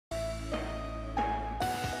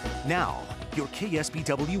Now, your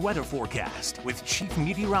KSBW weather forecast with Chief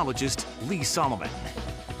Meteorologist Lee Solomon.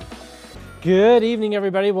 Good evening,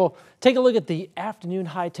 everybody. We'll take a look at the afternoon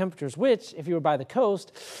high temperatures, which, if you were by the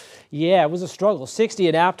coast, yeah, it was a struggle. 60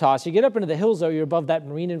 at Aptos. You get up into the hills, though, you're above that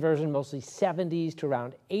marine inversion, mostly 70s to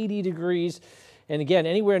around 80 degrees. And again,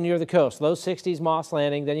 anywhere near the coast, low 60s Moss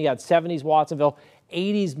Landing. Then you got 70s Watsonville,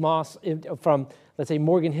 80s Moss from, let's say,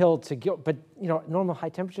 Morgan Hill to Gilbert. But, you know, normal high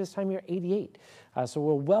temperature this time of year, 88. So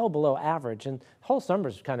we're well below average, and the whole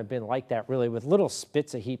summer's kind of been like that, really, with little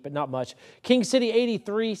spits of heat, but not much. King City,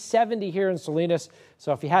 83, 70 here in Salinas.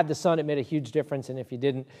 So if you had the sun, it made a huge difference, and if you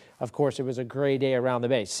didn't, of course, it was a gray day around the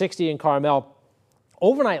bay. 60 in Carmel.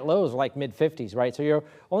 Overnight lows are like mid-50s, right? So you're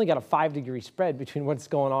only got a 5-degree spread between what's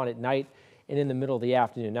going on at night and in the middle of the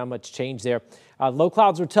afternoon. Not much change there. Low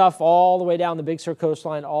clouds are tough all the way down the Big Sur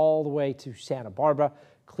coastline, all the way to Santa Barbara.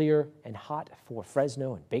 Clear and hot for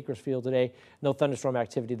Fresno and Bakersfield today. No thunderstorm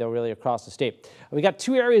activity, though, really across the state. We got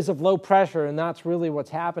 2 areas of low pressure, and that's really what's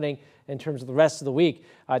happening in terms of the rest of the week.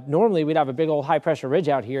 Normally, we'd have a big old high-pressure ridge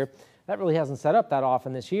out here. That really hasn't set up that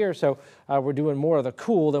often this year, so we're doing more of the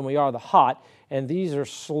cool than we are the hot, and these are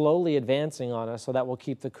slowly advancing on us, so that will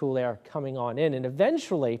keep the cool air coming on in. And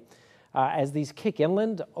eventually, as these kick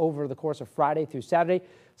inland over the course of Friday through Saturday,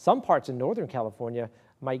 some parts in Northern California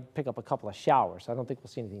might pick up a couple of showers. I don't think we'll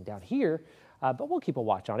see anything down here, but we'll keep a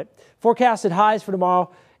watch on it. Forecasted highs for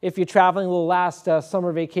tomorrow, if you're traveling a little last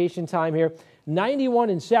summer vacation time here,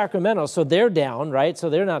 91 in Sacramento, so they're down, right?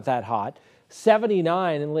 So they're not that hot.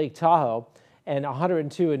 79 in Lake Tahoe and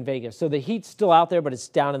 102 in Vegas. So the heat's still out there, but it's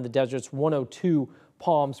down in the deserts. 102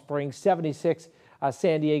 Palm Springs, 76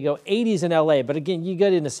 San Diego, 80s in LA. But again, you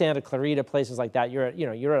get into Santa Clarita, places like that, you're at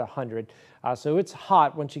 100. So it's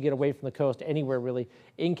hot once you get away from the coast, anywhere really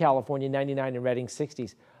in California. 99 in Redding,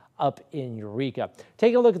 60s up in Eureka.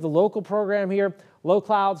 Take a look at the local program here. Low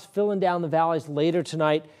clouds filling down the valleys later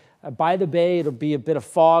tonight. By the bay, it'll be a bit of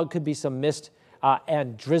fog, could be some mist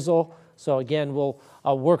and drizzle. So again, we'll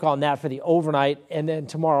work on that for the overnight. And then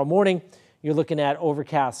tomorrow morning, you're looking at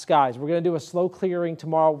overcast skies. We're going to do a slow clearing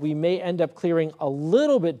tomorrow. We may end up clearing a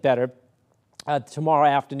little bit better tomorrow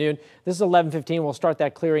afternoon. This is 11:15. We'll start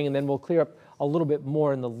that clearing, and then we'll clear up a little bit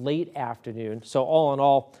more in the late afternoon. So all in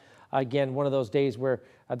all, again, one of those days where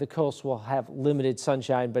the coast will have limited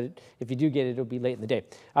sunshine, but if you do get it, it'll be late in the day.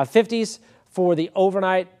 50s for the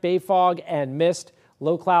overnight, bay fog and mist.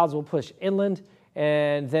 Low clouds will push inland,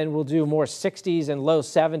 and then we'll do more 60s and low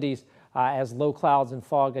 70s as low clouds and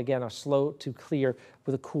fog, again, are slow to clear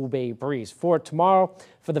with a cool bay breeze. For tomorrow,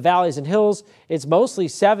 for the valleys and hills, it's mostly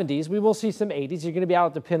 70s. We will see some 80s. You're going to be out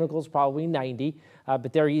at the pinnacles, probably 90,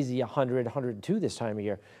 but they're easy 100, 102 this time of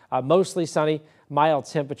year. Mostly sunny, mild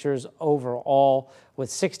temperatures overall with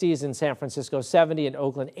 60s in San Francisco, 70 in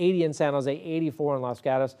Oakland, 80 in San Jose, 84 in Los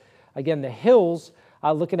Gatos. Again, the hills,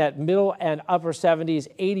 looking at middle and upper 70s,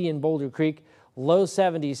 80 in Boulder Creek, low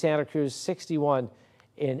 70s Santa Cruz, 61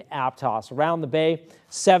 in Aptos. Around the bay,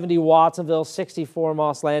 70 Watsonville, 64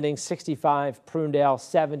 Moss Landing, 65 Prunedale,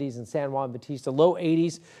 70s in San Juan Bautista, low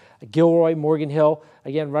 80s Gilroy, Morgan Hill,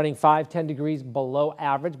 again running 5-10 degrees below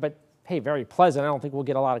average, but hey, very pleasant. I don't think we'll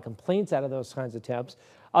get a lot of complaints out of those kinds of temps.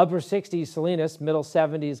 Upper 60s Salinas, middle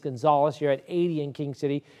 70s Gonzales, you're at 80 in King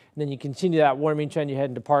City, and then you continue that warming trend, you head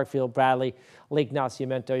into Parkfield, Bradley, Lake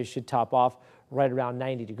Nacimiento, you should top off right around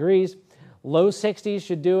 90 degrees. Low 60s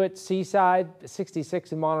should do it. Seaside,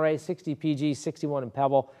 66 in Monterey, 60 PG, 61 in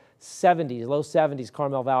Pebble, 70s, low 70s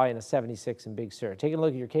Carmel Valley, and a 76 in Big Sur. Taking a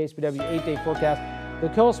look at your KSBW 8-day forecast. The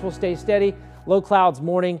coast will stay steady. Low clouds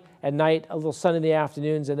morning and night, a little sun in the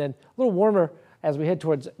afternoons, and then a little warmer as we head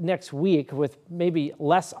towards next week with maybe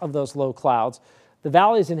less of those low clouds. The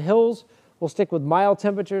valleys and hills will stick with mild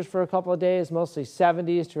temperatures for a couple of days, mostly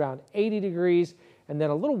 70s to around 80 degrees, and then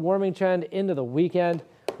a little warming trend into the weekend.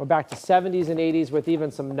 We're back to 70s and 80s with even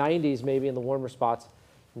some 90s maybe in the warmer spots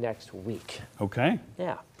next week. Okay.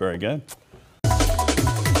 Yeah. Very good.